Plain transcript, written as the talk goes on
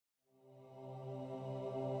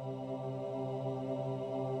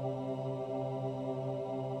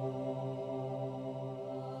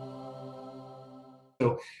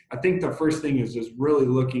So I think the first thing is just really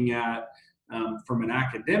looking at, from an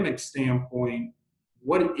academic standpoint,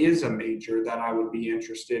 what is a major that I would be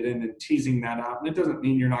interested in, and teasing that out. And it doesn't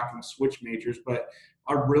mean you're not going to switch majors, but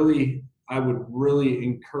I would really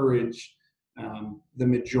encourage the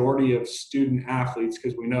majority of student athletes,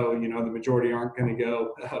 because we know, the majority aren't going to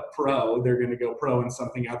go pro. They're going to go pro in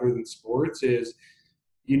something other than sports. Is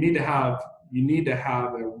you need to have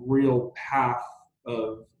a real path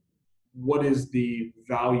of what is the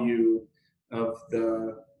value of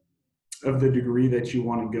the degree that you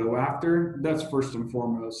want to go after. That's first and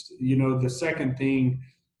foremost. The second thing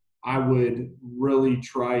I would really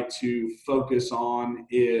try to focus on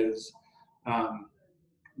is,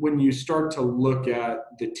 when you start to look at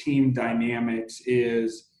the team dynamics,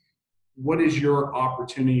 is what is your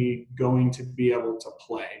opportunity going to be able to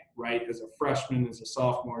play, right? As a freshman, as a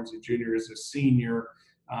sophomore, as a junior, as a senior.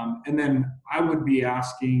 And then I would be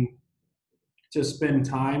asking to spend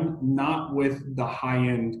time not with the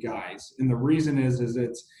high-end guys. And the reason is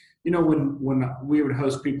it's, when we would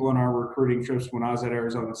host people on our recruiting trips when I was at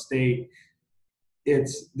Arizona State,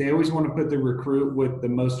 they always want to put the recruit with the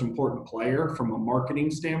most important player from a marketing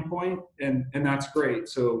standpoint, and that's great.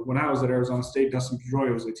 So when I was at Arizona State, Dustin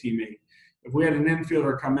Pedroia was a teammate. If we had an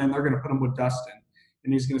infielder come in, they're going to put him with Dustin,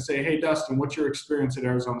 and he's going to say, "Hey, Dustin, what's your experience at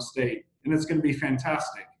Arizona State?" And it's going to be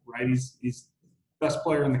fantastic, right? He's the best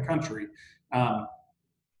player in the country.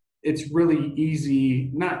 It's really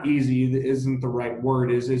easy, not easy isn't the right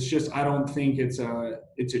word, it's just, I don't think it's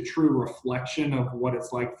a true reflection of what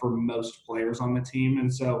it's like for most players on the team.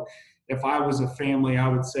 And so if I was a family, I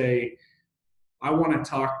would say, I want to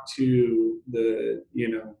talk to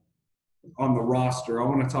on the roster, I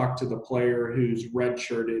want to talk to the player who's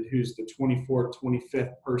redshirted, who's the 24th,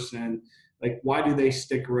 25th person. Like, why do they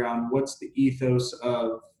stick around? What's the ethos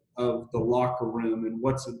of the locker room, and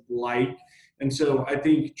what's it like? And so I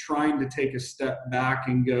think trying to take a step back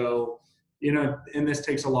and go, and this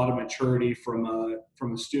takes a lot of maturity from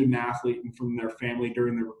a student athlete and from their family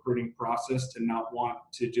during the recruiting process, to not want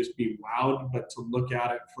to just be wowed, but to look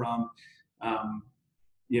at it from,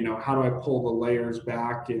 how do I pull the layers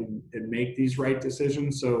back and make these right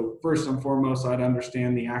decisions? So first and foremost, I'd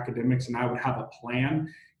understand the academics, and I would have a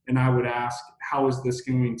plan. And I would ask, how is this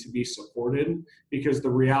going to be supported? Because the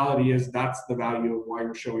reality is that's the value of why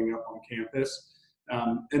you're showing up on campus.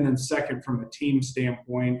 And then second, from a team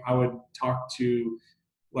standpoint, I would talk to,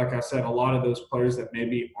 like I said, a lot of those players that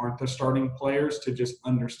maybe aren't the starting players, to just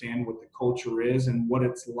understand what the culture is and what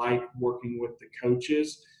it's like working with the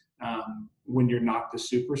coaches when you're not the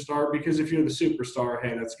superstar. Because if you're the superstar,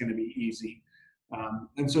 hey, that's going to be easy.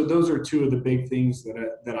 And so those are two of the big things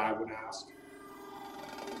that I would ask.